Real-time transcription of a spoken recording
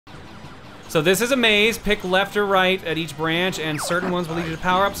So this is a maze. Pick left or right at each branch, and certain ones will lead you to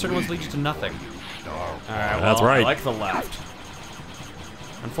power up, certain ones lead you to nothing. Alright, well, That's right. I like the left.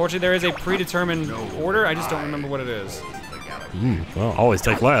 Unfortunately, there is a predetermined order. I just don't remember what it is. Well, always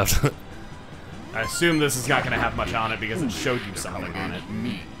take left. I assume this is not going to have much on it because it showed you something on it.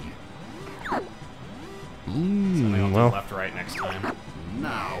 Something I'll do left, right next time.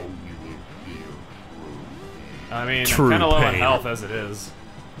 Now you will feel. I mean, True I'm kind of low on pain. health as it is.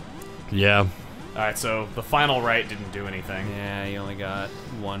 Yeah. Alright, so the final right didn't do anything. Yeah, you only got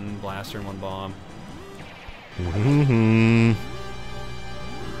one blaster and one bomb.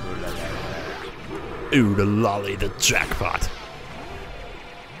 Ooh, the lolly, the jackpot.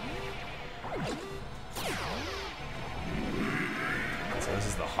 So this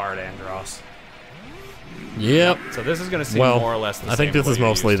is the hard Andross. Yep. So this is going to seem Well, more or less the same. I think this as is what you're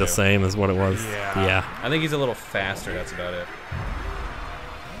mostly used the to. same as what it was. Yeah. I think he's a little faster, that's about it.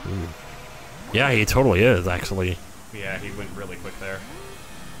 Yeah, he totally is, actually. Yeah, he went really quick there.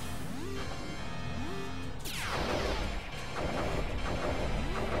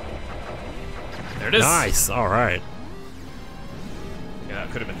 There it is. Nice, alright. Yeah,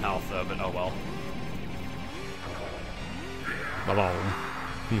 that could have been health though, but oh well.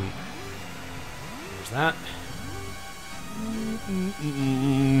 There's that.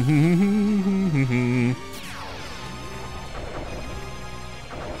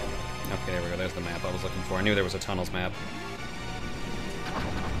 Okay, there we go. There's the map I was looking for. I knew there was a tunnels map.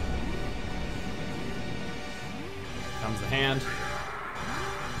 Comes the hand.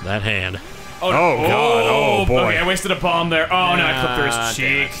 That hand. Oh, Oh, God. Oh, boy. Okay, I wasted a bomb there. Oh, no, I clipped through his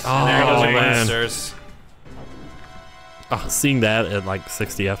cheek. Oh, There goes your man. monsters. Oh, seeing that at like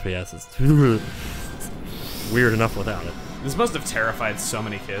 60 FPS is weird enough without it. This must have terrified so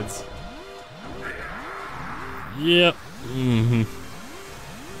many kids. Yep.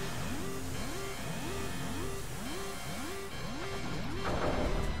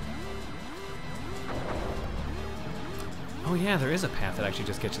 Oh yeah, there is a path that actually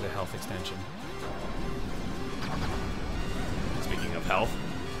just gets you the health extension. Speaking of health.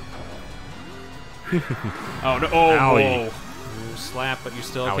 Oh, no. Oh, Owie. whoa. You slap, but you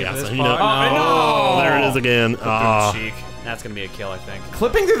still Oh, keep yeah, this so part. Oh, there it is again. Clip through the cheek. That's gonna be a kill, I think.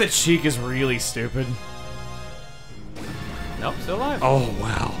 Clipping through the cheek is really stupid. Nope, still alive. Oh,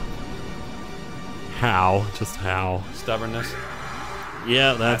 wow. How? Just how? Stubbornness.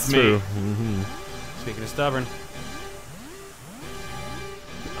 Yeah, that's me. true. Speaking of stubborn.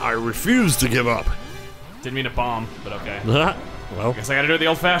 I refuse to give up. Didn't mean to bomb, but okay. Well, Guess I gotta do it the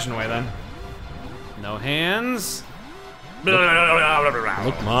old-fashioned way then. No hands.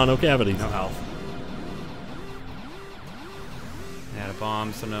 look, mono cavities. No health. Had a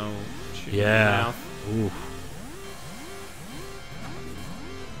bomb, so no shooting Yeah. in the mouth. Ooh.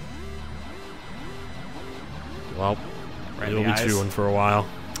 Well, Right in it'll the be eyes. chewing for a while.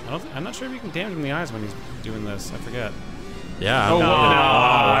 I'm not sure if you can damage him in the eyes when he's doing this. I forget. Yeah. Oh, no.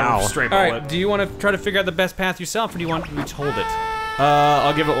 wow. Straight All bullet. right, do you want to try to figure out the best path yourself, or do you want to be told it?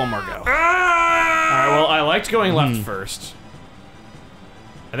 I'll give it one more go. Alright, well, I liked going left first.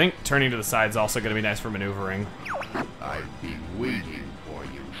 I think turning to the side is also going to be nice for maneuvering. I've been waiting for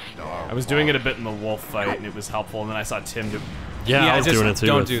you, StarFox. I was doing it a bit in the wolf fight, and it was helpful, and then I saw Tim do... Yeah, Yeah, I was just doing it too.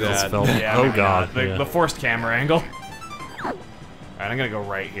 don't It do just that. felt- Yeah, oh maybe god. not. Yeah. The forced camera angle. Alright, I'm going to go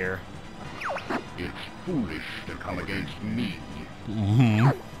right here. It's foolish to come against me.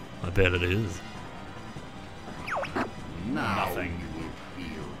 I bet it is. Now Nothing. you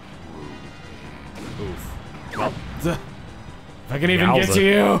will feel true. Oof. Well, if I can even get Yowza. to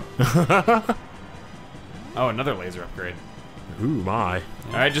you! Oh, another laser upgrade. Ooh my.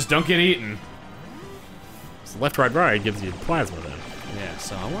 Alright, just don't get eaten. So left, right, right gives you plasma then. Yeah,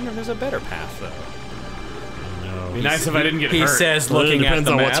 so I wonder if there's a better path, though. No. Be nice if I didn't get He hurt. says Well, looking it depends at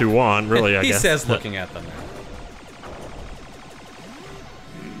the on map. what you want, really, I He guess. says looking at the map.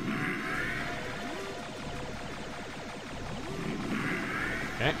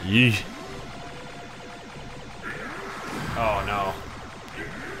 Okay. Yeesh. Oh, no.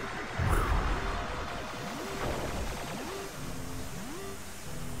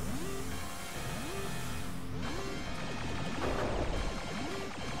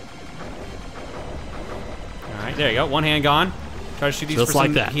 Alright, there you go. One hand gone. Try to shoot these Just for like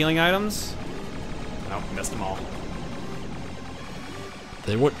some that. healing items. Nope, missed them all.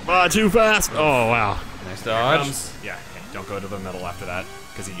 They went too fast. Oh, wow. Nice dodge. Yeah, don't go to the middle after that,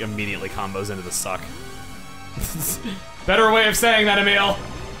 because he immediately combos into the suck. Better way of saying that, Emil!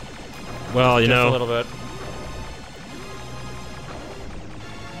 Well, you Just know. a little bit.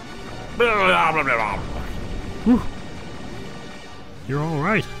 You're all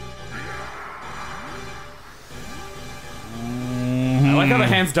right. how the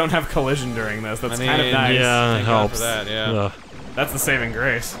hands don't have collision during this. That's kind of nice. Yeah, it Thank God helps. for that, yeah. Ugh. That's the saving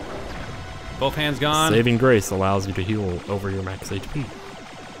grace. Both hands gone. Saving grace allows you to heal over your max HP.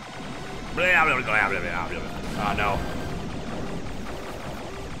 Oh, no.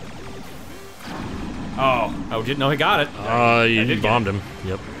 Oh, no, he got it. You did bombed him.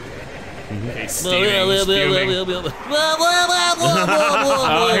 Yep. he's steaming, he's fuming.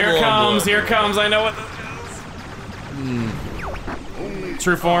 Oh, here comes, I know what this is.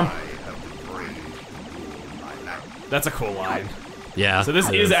 True form. That's a cool line. Yeah. So this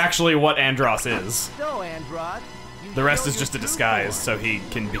it is actually what Andross is. So, Andross, The rest is just a disguise, so he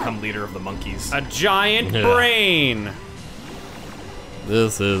can become leader of the monkeys. A giant Yeah. brain.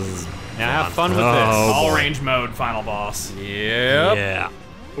 This is. Now have fun with Oh, this. All boy. range mode, final boss. Yep. Yeah.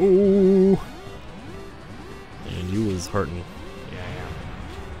 Ooh. And you was hurting.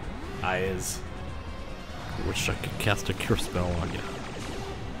 Yeah. I is. Wish I could cast a cure spell on you.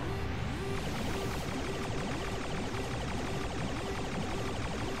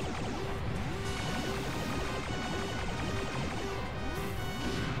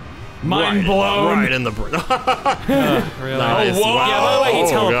 Mind blown. Right in the brain. Really? Nice. whoa. Wow. Yeah, by the way, he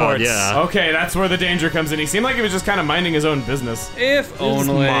Oh, God, teleports. yeah. Okay, that's where the danger comes in. He seemed like he was just kind of minding his own business. If Just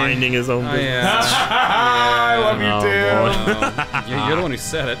only. minding his own Oh, business. I love you, Oh, too. You're the one who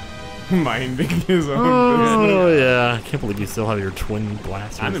said it. Minding his own business. Oh yeah, I can't believe you still have your twin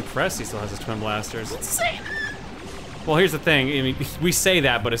blasters. I'm impressed he still has his twin blasters. Well, here's the thing. I mean, we say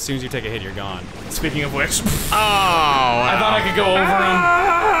that, but as soon as you take a hit, you're gone. Speaking of which, Oh, I thought I could go over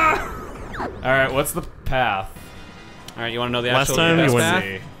him. All right, what's the path? All right, you want to know the Last actual time best you path?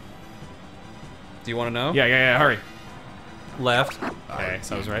 went- Do you want to know? Yeah, hurry. Left. Okay,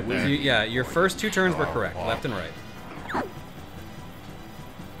 so I was right there. Yeah, your first two turns were correct. Left and right.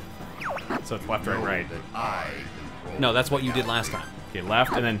 So it's left, right. I control No, that's what you did last time. Okay,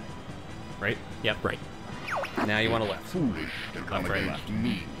 left and then right. Yep. Right. Now you want to left. foolish to come Left, right, against left.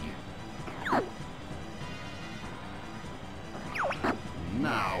 me.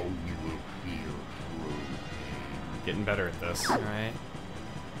 Now you will feel true pain. Getting better at this. All right.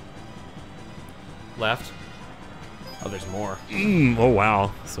 Left. Oh, there's more. Oh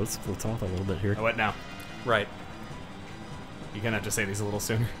wow, so it splits off a little bit here. Oh, what now? Right. You're gonna have to say these a little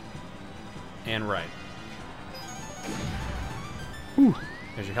sooner. And right.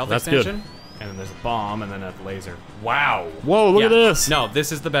 There's your health That's good. extension. And then there's a bomb and then a laser. Wow. Whoa, look Yeah. at this! No,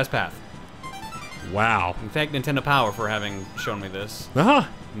 this is the best path. Wow. And thank Nintendo Power for having shown me this Uh-huh.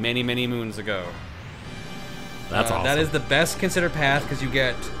 many, many moons ago. That's awesome. That is the best considered path because you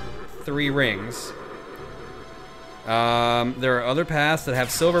get 3 rings. There are other paths that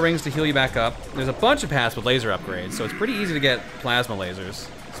have silver rings to heal you back up. There's a bunch of paths with laser upgrades, so it's pretty easy to get plasma lasers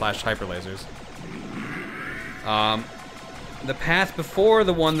 / hyper lasers. The path before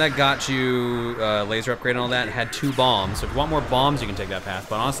the one that got you laser upgrade and all that had 2 bombs. So if you want more bombs, you can take that path.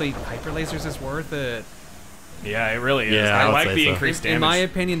 But honestly, hyper lasers is worth it. Yeah, it really is. Yeah, I I would like say the so. increased In my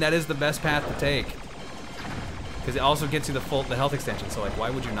damage. opinion, that is the best path to take. Because it also gets you the health extension. So like, why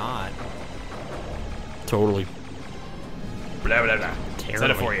would you not? Totally. Blah, blah, blah.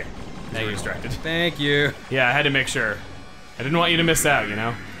 Said it for you. Now Thank you're you. distracted. Thank you. Yeah, I had to make sure. I didn't want you to miss out, you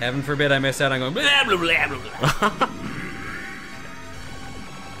know? Heaven forbid I miss out on going blah blah blah blah blah.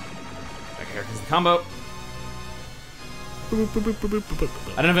 Okay, here comes the combo. I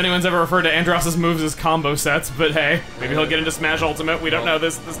don't know if anyone's ever referred to Andross's moves as combo sets, but hey, maybe he'll get into Smash Ultimate. We don't know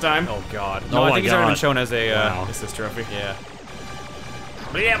this time. Oh god. No, Oh I my think he's already been God. shown as a Wow. Assist trophy. yeah.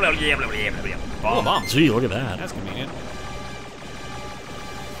 Bomb. Oh, bomb. Gee, look at that. That's convenient.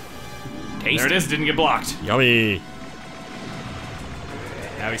 There it is, didn't get blocked. Yummy.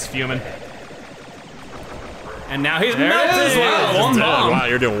 Now he's fuming. And now he's There it melting. is. Wow, one bomb. Wow,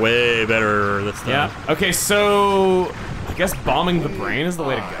 you're doing way better this time. Yeah. Okay, so I guess bombing the brain is the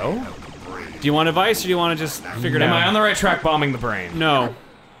way to go. Do you want advice or do you want to just figure it Am out? I on the right track bombing the brain? No.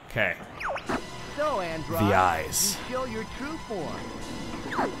 Okay. So, Andross, The eyes. you show your true form.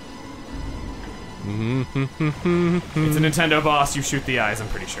 It's a Nintendo boss, you shoot the eyes, I'm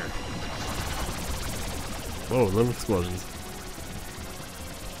pretty sure. Whoa, little explosions.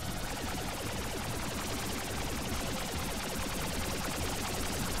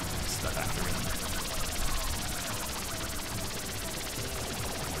 Stuff after me.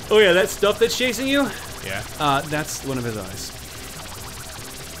 Oh yeah, that stuff that's chasing you? Yeah. That's one of his eyes.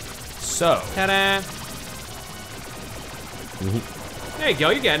 So, Ta-da! There you go,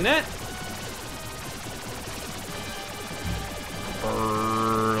 you're getting it.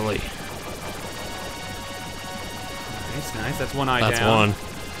 Early. Nice, nice. That's one eye That's down. one.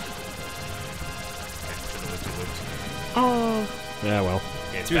 Oh. Yeah, well.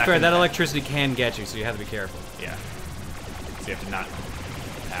 Okay, it's To be back fair, in that the- electricity can get you, so you have to be careful. Yeah. So you have to not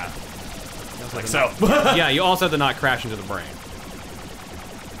have. Like so. so. Yeah, you also have to not crash into the brain.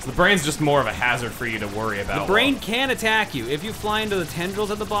 So the brain's just more of a hazard for you to worry about. The brain can attack you. If you fly into the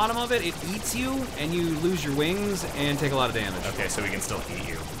tendrils at the bottom of it, it eats you, and you lose your wings and take a lot of damage. Okay, so we can still eat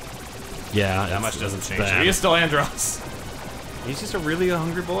you. Yeah, That much doesn't change. bad. He is still Andross. He's just a really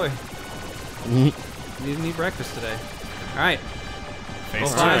hungry boy. He didn't eat breakfast today. All right. Face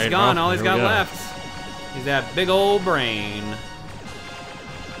Both turn. eyes gone. well, All he's there we got go. left is that big old brain.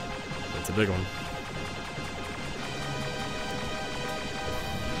 It's a big one.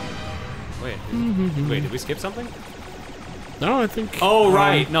 Wait, did we skip something? No, I think. Oh,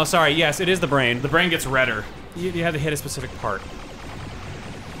 right. No, sorry. Yes, it is the brain. The brain gets redder. You had to hit a specific part.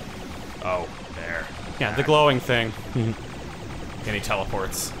 Oh, there. Yeah, the glowing thing. And he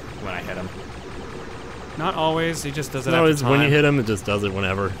teleports when I hit him. Not always. He just does it No, after it's time. when you hit him, it just does it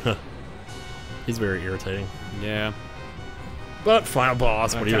whenever. He's very irritating. Yeah. But final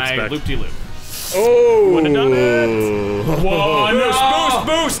boss, what do you Can I expect? loop-de-loop? Oh! Wouldn't have done it. Whoa, no!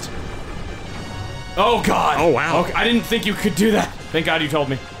 Boost! Oh, God. Oh, wow. Okay, I didn't think you could do that. Thank God you told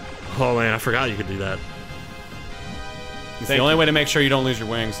me. Oh man, I forgot you could do that. It's the only way to make sure you don't lose your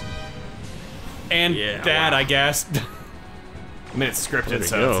wings. And Yeah, that, wow. I guess. I mean, it's scripted, Way to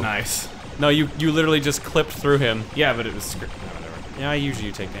so go. it's nice. No, you literally just clipped through him. Yeah, but it was scripted. No, whatever. Yeah, usually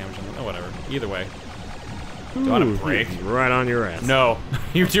you take damage on them. Oh, whatever. Either way. Do you want to break? Right on your ass. No,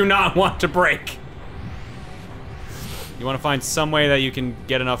 you do not want to break. You want to find some way that you can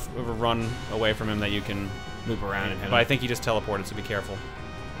get enough of a run away from him that you can Loop around and hit him. But I think he just teleported, so be careful.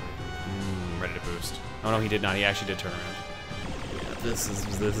 Ready to boost. Oh no, he did not. He actually did turn around. Yeah, this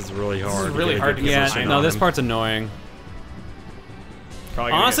is really hard. really hard to get Yeah, position no, on this him. part's annoying.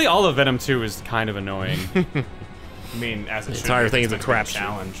 Probably gonna Honestly, all of Venom 2 is kind of annoying. I mean, as it The should entire be, thing it's is a meant to be crapshoot.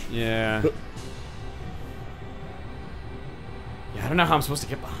 challenge. Yeah. Yeah, I don't know how I'm supposed to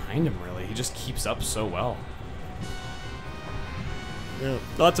get behind him, really. He just keeps up so well. Yeah,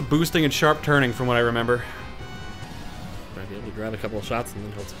 Lots of boosting and sharp turning from what I remember. might be able to grab a couple of shots and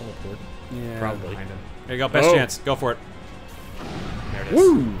then he'll teleport. Yeah. Probably. Behind him. There you go, best Oh. chance. Go for it. There it is.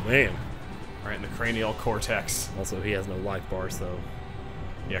 Woo, man. Right in the cranial cortex. Also, he has no life bar, so.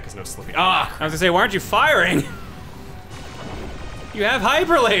 Yeah, because no slippy. Ah! I was gonna say, why aren't you firing? You have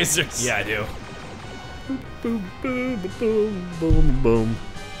hyper lasers. Yeah, I do. Boom, boom, boom, boom, boom.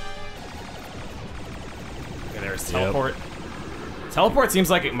 Okay, there's teleport. Teleport seems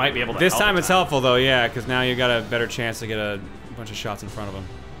like it might be able to This help time at it's helpful though, yeah, because now you got a better chance to get a bunch of shots in front of him.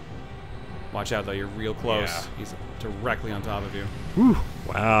 Watch out though, you're real close. Yeah. He's directly on top of you. Whew.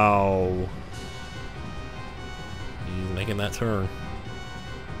 Wow. He's making that turn.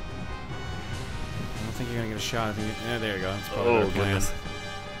 I don't think you're gonna get a shot. I think yeah, there you go. That's probably Oh, their plan. goodness.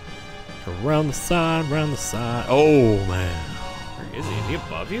 Around the side, around the side. Oh, man. Where is he? Is he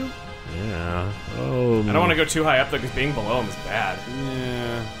above you? Yeah. Oh, I don't want to go too high up though, because being below him is bad.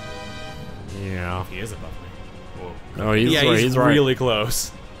 Yeah. Yeah. He is above me. Whoa. Oh, he's yeah, right. he's right. really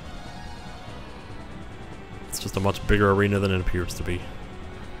close. It's just a much bigger arena than it appears to be.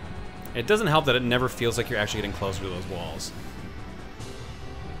 It doesn't help that it never feels like you're actually getting closer to those walls.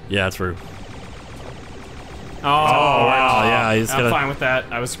 Yeah, true. Oh, wow. Yeah, he's I'm gonna. fine with that.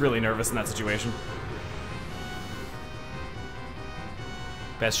 I was really nervous in that situation.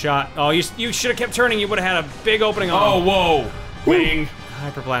 Best shot. Oh, you should have kept turning. You would have had a big opening. Oh, whoa! Wing!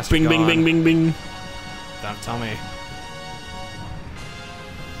 Hyper blaster. Bing, bing, bing, bing, bing. Don't tell me.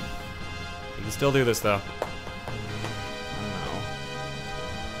 You can still do this though.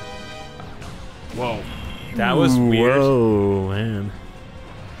 Whoa. That was Ooh, weird. Whoa, man.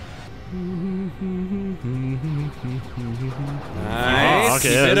 Nice. Oh, okay,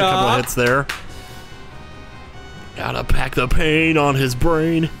 Keep there's it a couple up. of hits there. Gotta pack the pain on his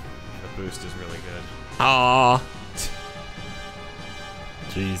brain. The boost is really good. Ah.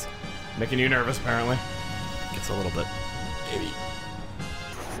 Jeez. Making you nervous, apparently. Gets a little bit. Maybe.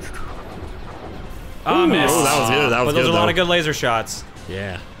 Oh, miss. Oh, that was good. That But was those good. are a lot though. of good laser shots.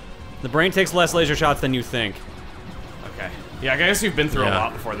 Yeah. The brain takes less laser shots than you think. Okay. Yeah, I guess you've been through a Yeah.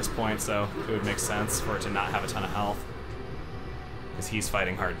 lot before this point, so it would make sense for it to not have a ton of health. Because he's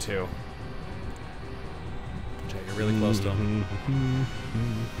fighting hard, too. You're really close to him.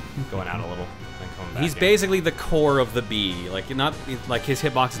 Going out a little, then coming back He's in. basically the core of the bee. Like like his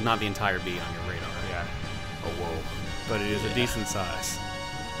hitbox is not the entire bee on your radar. Yeah. Oh, whoa. But it is a decent size.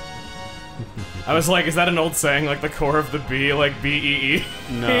 I was like, is that an old saying, like the core of the bee, like B-E-E?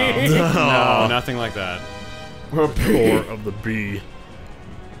 No. No, nothing like that. Core of the bee.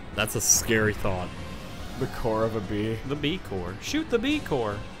 That's a scary thought. The core of a bee. The bee core. Shoot the bee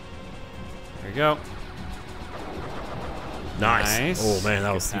core. There you go. Nice. Oh man,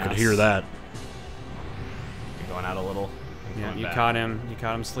 that was, you could hear that. You're going out a little. Yeah, you caught him. You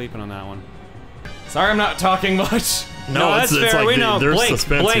caught him sleeping on that one. Sorry, I'm not talking much. No, that's fair. like We know. there's Blink,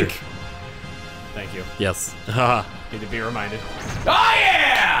 suspense blink. here. Thank you. Yes. Haha. Need to be reminded. Oh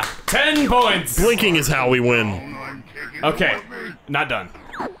yeah! 10 points. Blinking is how we win. Okay, not done.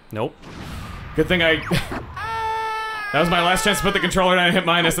 Nope. Good thing I. That was my last chance to put the controller down and hit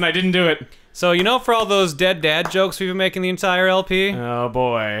minus, and I didn't do it. So, you know, for all those dead dad jokes we've been making the entire LP, Oh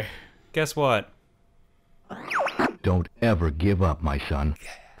boy. guess what? Don't ever give up, my son.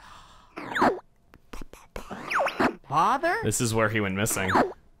 Father? This is where he went missing.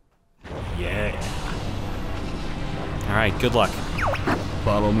 Yeah. All right, good luck.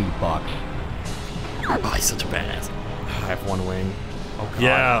 Follow me, Fox. Oh, he's such a badass. I have one wing. Oh god.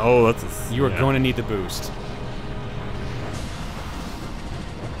 Yeah. Oh, that's. You are going to need the boost.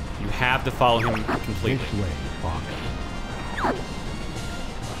 You have to follow him completely. This way, Fox.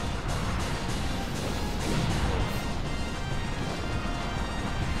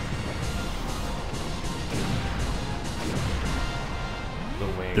 The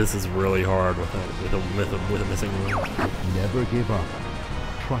wing. This is really hard with a missing wing. Never give up.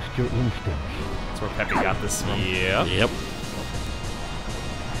 Trust your instincts. That's where Peppy got this from. Yep. Yep.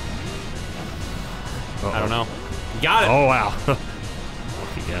 I don't know. Got it. Oh wow.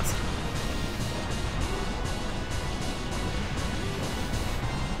 Lucky guess.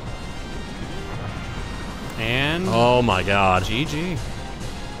 And Oh my God. GG.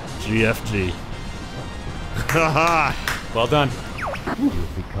 GFG. Haha. Well done.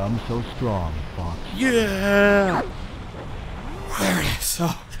 You've become so strong, Fox. Yeah. There it is. So,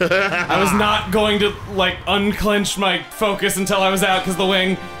 I was not going to, like, unclench my focus until I was out because the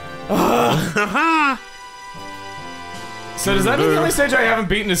wing. So does that mean the only stage I haven't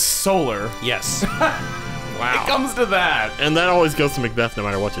beaten is Solar? Yes. It comes to that. And that always goes to Macbeth no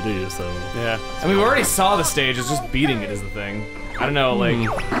matter what you do. So. Yeah. I mean, we already saw the stage. It's just beating it is the thing. I don't know, like. Way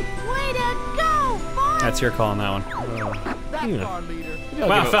to go, Fox! That's your call on that one. That's our leader.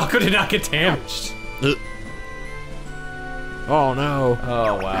 Wow, Falco did not get damaged. Oh no.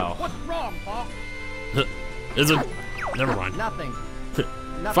 Oh wow. What's wrong, Fox? Is it? Never mind. Nothing.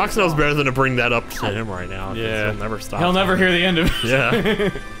 Fox knows better than to bring that up to him right now. 'cause Yeah. He'll never stop. He'll never hear the end of it. Yeah.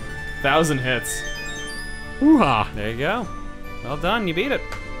 1,000 hits. Hoo-ha. There you go. Well done. You beat it.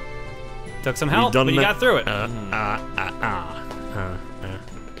 Took some help, done but you that- got through it.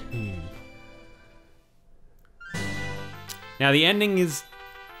 Now the ending is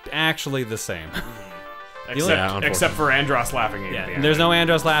actually the same. Except, except for Andross laughing at you at the end. There's no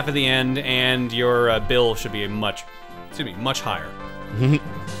Andross laugh at the end, and your bill should be much higher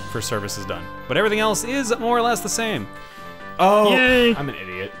for services done. But everything else is more or less the same. Oh, Yay. I'm an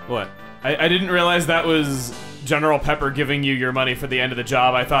idiot. What? I didn't realize that was General Pepper giving you your money for the end of the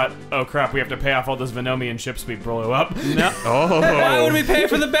job. I thought, oh crap, we have to pay off all those Venomian ships we blew up. No. Oh. Why would we pay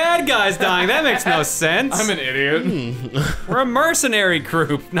for the bad guys dying? That makes no sense. I'm an idiot. We're a mercenary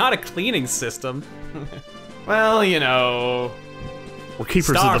group, not a cleaning system. Well, you know. We're keepers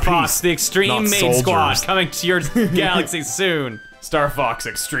of the StarFox, peace. the Extreme not Main soldiers. Squad, coming to your galaxy soon. StarFox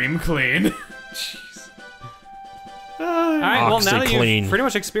Extreme Clean. All right, well, now that OxyClean. you've pretty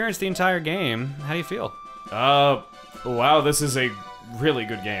much experienced the entire game, how do you feel? Wow, this is a really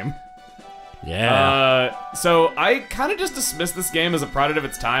good game. Yeah. So I kind of just dismissed this game as a product of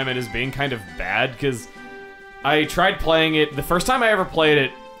its time and as being kind of bad, because I tried playing it. The first time I ever played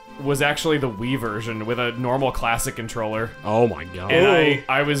it was actually the Wii version with a normal classic controller. Oh my God. And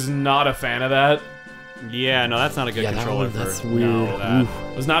I was not a fan of that. Yeah, no, that's not a good Yeah, that controller. one- that's for, weird. No,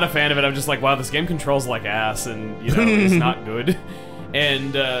 that. Was not a fan of it. I'm just like, wow, this game controls like ass, and you know, it's not good.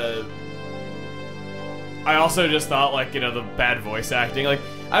 And I also just thought, like, you know, the bad voice acting. Like,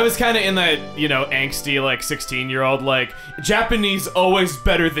 I was kind of in that, you know, angsty, like, 16-year-old, like, Japanese always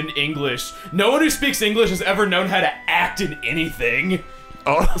better than English. No one who speaks English has ever known how to act in anything.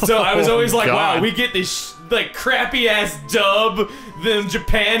 Oh, So I was always like, wow, God. we get this like crappy ass dub. Then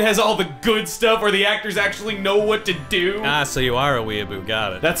Japan has all the good stuff where the actors actually know what to do. Ah, so you are a weeaboo,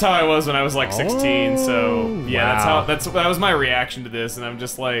 got it. That's how I was when I was like 16. So yeah, wow. that was my reaction to this, and I'm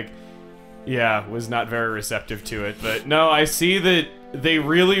just like, yeah, was not very receptive to it. But no, I see that they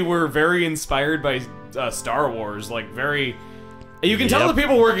really were very inspired by Star Wars, like very. You can tell Yep. the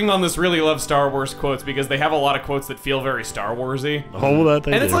people working on this really love Star Wars quotes because they have a lot of quotes that feel very Star Warsy. Oh, that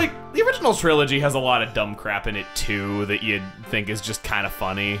thing. And it's like, the original trilogy has a lot of dumb crap in it too that you'd think is just kind of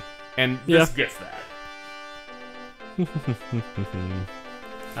funny. And this Yeah. gets that.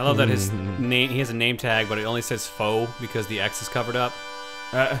 I love that his name. He has a name tag, but it only says Foe because the X is covered up.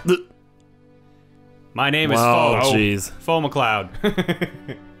 My name is Foe. Oh, jeez. Foe McCloud.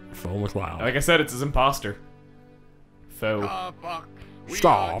 Foe McCloud. Like I said, it's his imposter. Foe. StarFox, we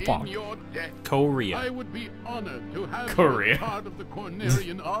StarFox. are in your debt. I Korea. would be honored to have Korea. you as part of the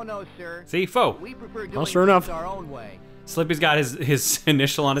Cornerian Oh no, sir. See, Foe. We prefer doing sure enough. things our own way. Slippy's got his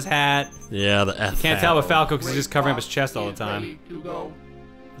initial on his hat. Yeah, the F. Can't tell with Falco because he's just covering up his chest all the time. Ready to go.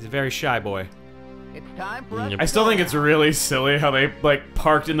 He's a very shy boy. It's time for us. Yep. I still think it's really silly how they like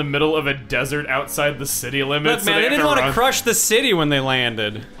parked in the middle of a desert outside the city limits. Look, man, so they didn't want to run. crush the city when they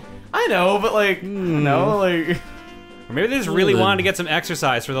landed. I know, but like, no, like. Or maybe they just really wanted to get some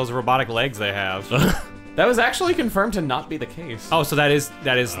exercise for those robotic legs they have. That was actually confirmed to not be the case. Oh, so that is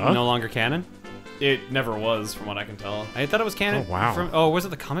no longer canon? It never was, from what I can tell. I thought it was canon. Oh, wow. Was it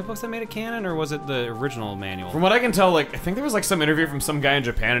the comic books that made it canon, or was it the original manual? From what I can tell, like, I think there was like some interview from some guy in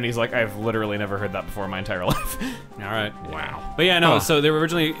Japan, and he's like, I've literally never heard that before in my entire life. All right. Wow. But yeah, no. So they were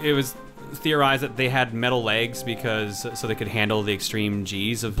originally it was theorized that they had metal legs because so they could handle the extreme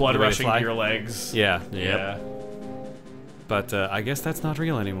G's of Blood the way they rushing fly. to your legs. Yeah. Yeah. But I guess that's not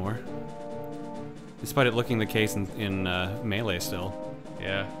real anymore. Despite it looking the case in Melee still.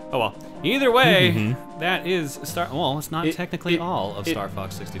 Yeah. Oh well. Either way, that is Well, it's not It- technically it- all of it- Star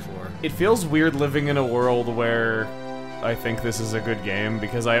Fox 64. It feels weird living in a world where I think this is a good game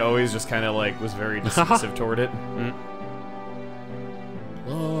because I always just kind of like was very dismissive toward it.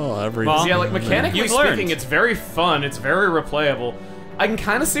 Oh, every. Well, Yeah, like mechanically You've speaking, learned. it's very fun. It's very replayable. I can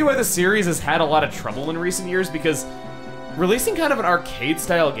kind of see why the series has had a lot of trouble in recent years because releasing kind of an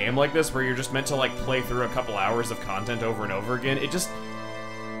arcade-style game like this, where you're just meant to like play through a couple hours of content over and over again, it just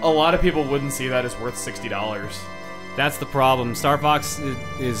a lot of people wouldn't see that as worth $60. That's the problem. Star Fox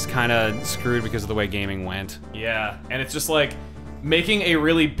is kind of screwed because of the way gaming went. Yeah, and it's just like making a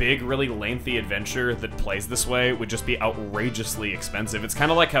really big, really lengthy adventure that plays this way would just be outrageously expensive. It's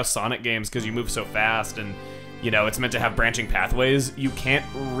kind of like how Sonic games, because you move so fast and you know, it's meant to have branching pathways, you can't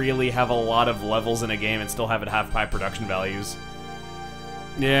really have a lot of levels in a game and still have it have high production values.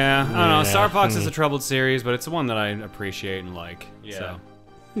 Yeah, I don't know. Yeah. Star Fox is a troubled series, but it's one that I appreciate and like. Yeah.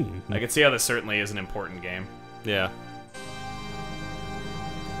 So, I can see how this certainly is an important game. yeah.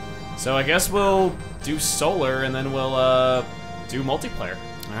 So I guess we'll do Solar and then we'll do multiplayer.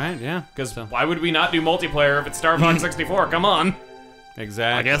 All right, yeah. Because why would we not do multiplayer if it's Star Fox 64? Come on.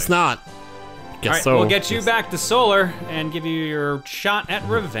 Exactly. I guess not. Guess All right, so. we'll get you back to Solar and give you your shot at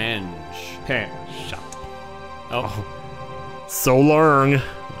revenge. Hey, Oh, So learn.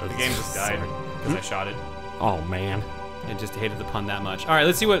 the game just died because I shot it. Oh man. I just hated the pun that much. All right,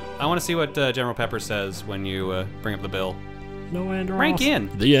 let's see what I want to see what General Pepper says when you bring up the bill. No Andross. Rank in.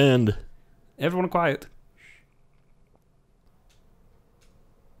 The end. Everyone quiet.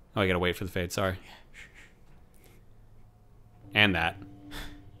 Oh, I gotta wait for the fade. Sorry. And that.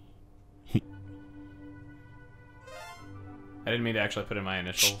 I didn't mean to actually put in my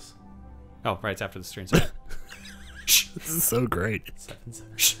initials. Oh, right, it's after the stream. Sorry. This is so great.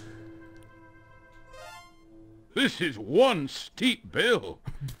 This is one steep bill,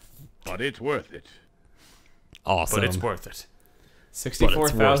 but it's worth it. Awesome. But it's worth it.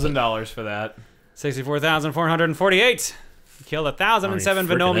 $64,000 for that. 64,448. Killed 1,007 I mean,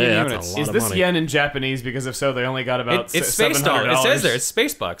 frickin' Venomian A, that's a units. lot Is of this money. yen in Japanese? Because if so, they only got about It's space dollars. It $700. says there. It's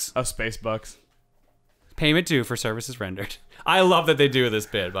space bucks. Oh, space bucks. Payment due for services rendered. I love that they do this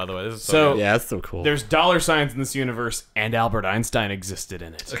bit, by the way. This is So Yeah, that's so cool. there's dollar signs in this universe, and Albert Einstein existed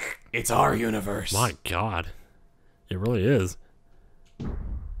in it. It's our universe. My God. It really is.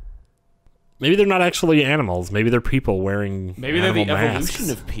 Maybe they're not actually animals. Maybe they're people wearing Maybe they're the animal masks.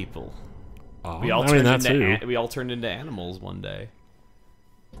 evolution of people. Oh, We all I mean, turned that into too. we all turned into animals one day.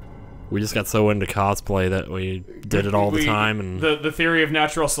 We just got so into cosplay that we did it all the time, and the theory of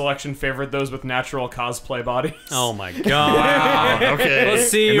natural selection favored those with natural cosplay bodies. Oh my god. okay. We'll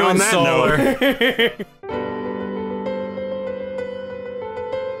see And you on in that note- Solar.